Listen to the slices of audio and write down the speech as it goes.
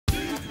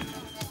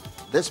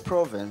This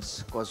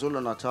province,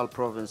 Kwa-Zulu Natal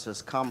province,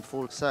 has come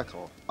full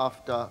circle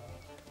after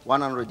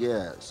 100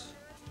 years.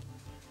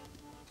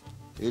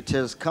 It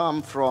has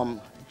come from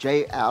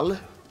JL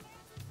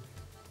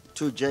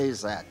to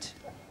JZ.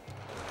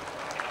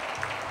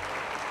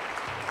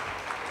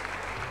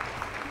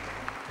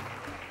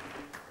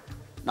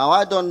 Now,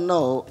 I don't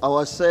know, I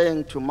was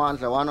saying to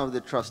Mandla, one of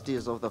the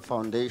trustees of the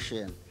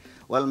foundation,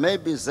 well,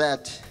 maybe Z,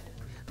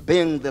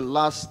 being the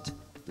last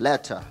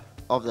letter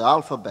of the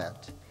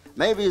alphabet,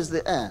 maybe is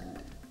the end.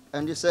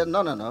 And he said,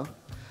 no, no, no.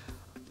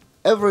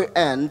 Every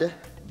end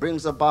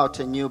brings about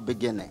a new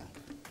beginning.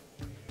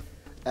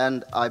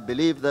 And I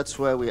believe that's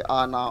where we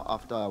are now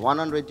after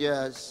 100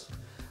 years.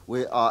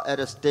 We are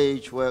at a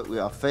stage where we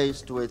are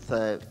faced with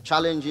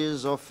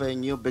challenges of a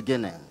new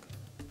beginning.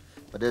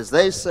 But as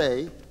they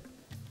say,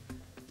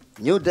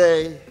 new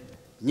day,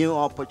 new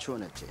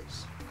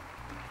opportunities.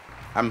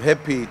 I'm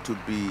happy to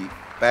be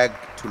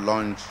back to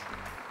launch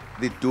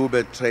the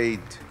Dube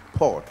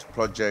TradePort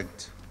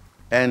project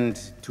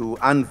and to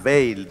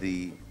unveil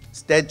the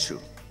statue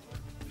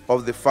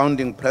of the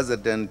founding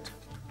president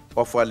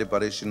of our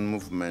liberation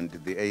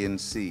movement, the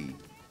ANC,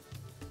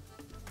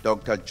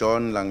 Dr.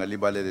 John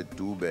Langalibalele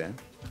Dube,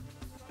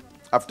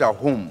 after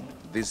whom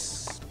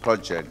this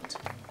project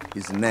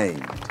is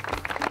named.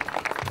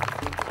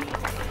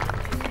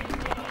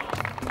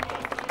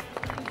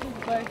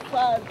 My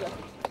father.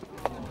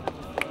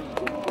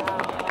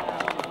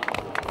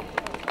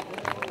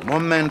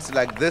 Moments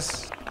like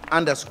this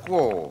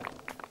underscore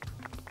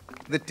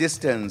the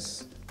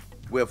distance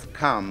we have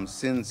come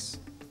since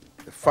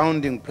the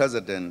founding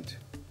president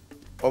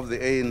of the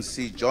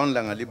ANC, John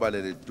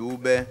Langalibalele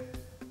Dube,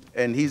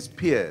 and his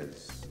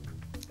peers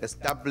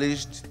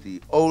established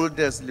the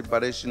oldest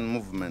liberation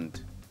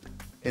movement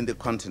in the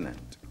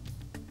continent.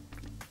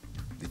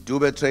 The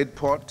Dube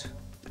TradePort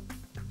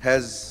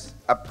has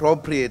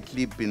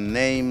appropriately been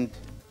named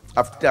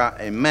after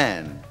a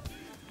man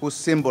who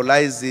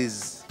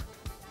symbolizes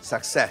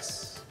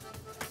success.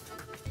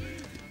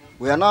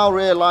 We are now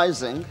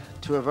realizing,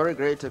 to a very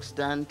great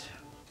extent,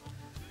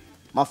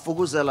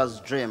 Mafuguzela's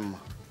dream.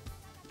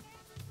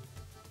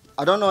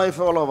 I don't know if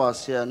all of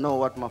us here know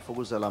what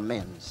Mafuguzela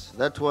means.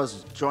 That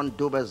was John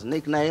Dube's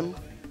nickname,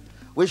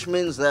 which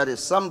means that is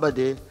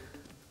somebody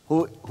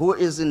who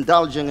is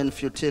indulging in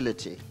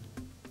futility.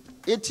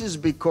 It is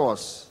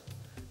because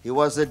he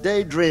was a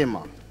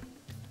daydreamer,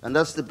 and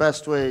that's the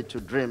best way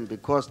to dream,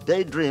 because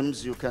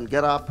daydreams, you can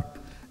get up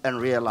and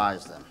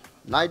realize them.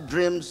 Night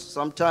dreams,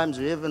 sometimes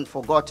you even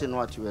forgotten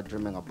what you were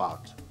dreaming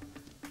about.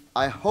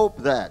 I hope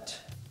that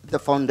the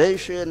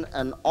foundation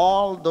and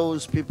all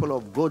those people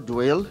of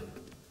goodwill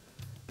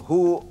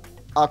who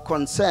are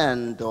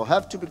concerned or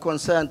have to be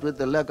concerned with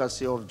the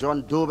legacy of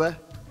John Dube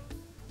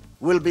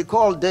will be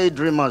called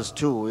daydreamers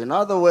too. In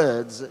other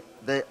words,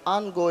 they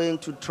aren't going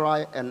to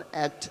try and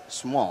act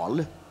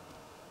small,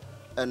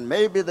 and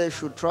maybe they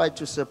should try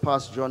to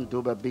surpass John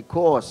Dube,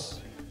 because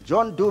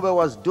John Dube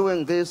was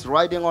doing this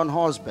riding on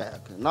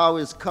horseback. Now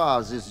his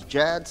cars, his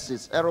jets,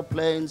 his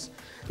aeroplanes,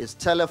 his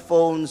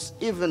telephones,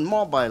 even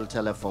mobile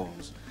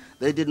telephones.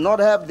 They did not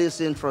have this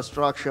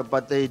infrastructure,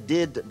 but they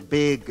did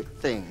big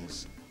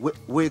things.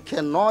 We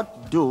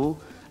cannot do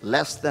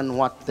less than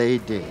what they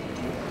did.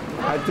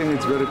 I think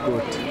it's very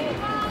good.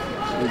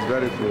 It's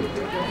very good.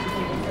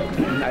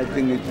 I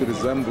think it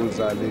resembles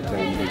our leader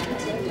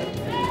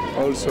indeed.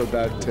 Also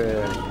that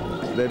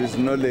there is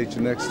knowledge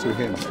next to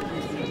him.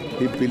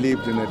 He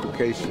believed in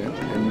education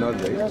and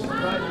knowledge.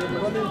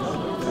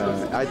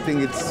 I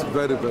think it's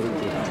very, very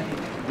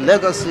good.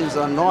 Legacies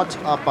are not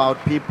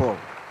about people.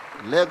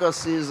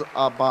 Legacies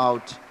are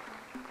about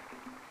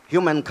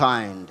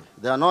humankind.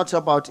 They are not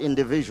about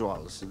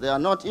individuals. They are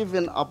not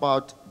even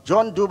about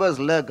John Dube's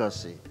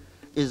legacy.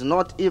 Is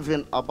not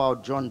even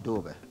about John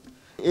Dube.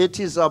 It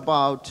is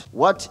about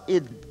what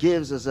it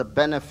gives as a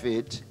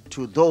benefit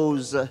to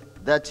those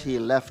that he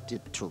left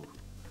it to.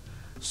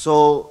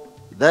 So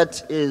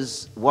that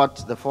is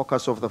what the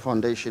focus of the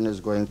foundation is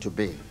going to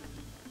be.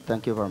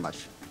 Thank you very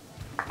much.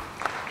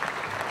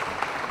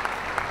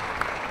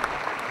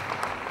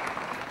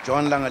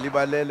 John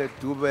Langalibalele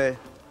Dube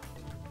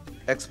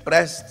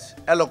expressed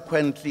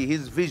eloquently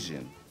his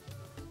vision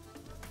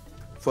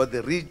for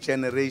the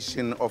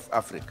regeneration of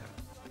Africa.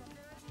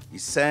 He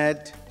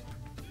said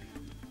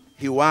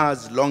he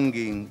was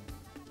longing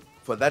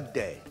for that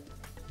day.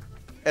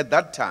 At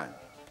that time,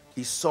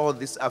 he saw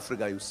this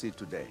Africa you see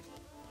today.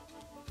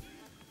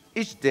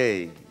 Each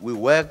day, we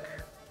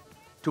work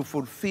to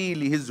fulfill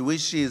his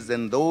wishes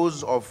and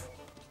those of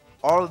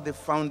all the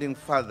founding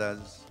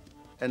fathers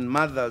and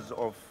mothers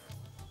of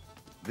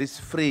this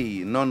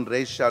free,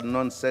 non-racial,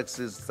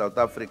 non-sexist South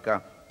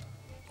Africa,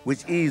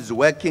 which is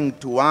working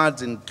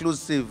towards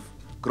inclusive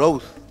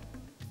growth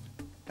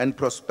and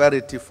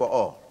prosperity for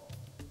all.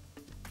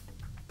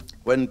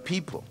 When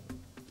people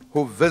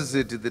who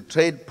visit the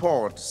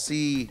TradePort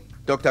see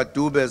Dr.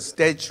 Dube's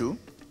statue,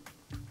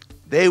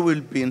 they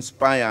will be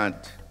inspired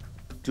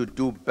to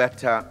do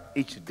better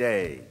each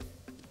day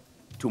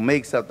to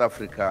make South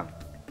Africa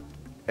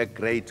a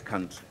great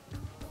country.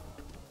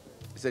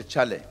 It's a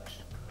challenge.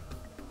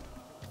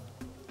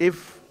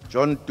 if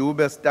John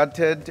Dube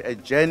started a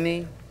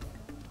journey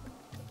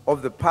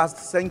of the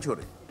past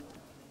century,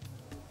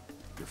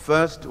 the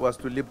first was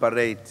to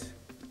liberate,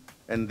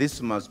 and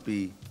this must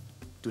be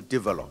to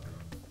develop.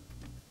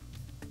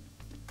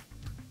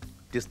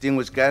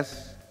 Distinguished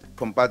guests,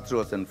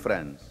 compatriots and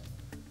friends,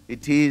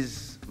 it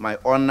is my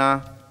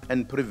honor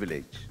and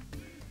privilege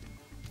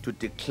to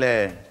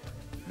declare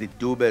the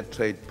Dube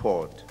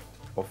TradePort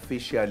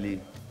officially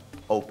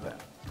open,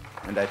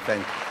 and I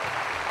thank you.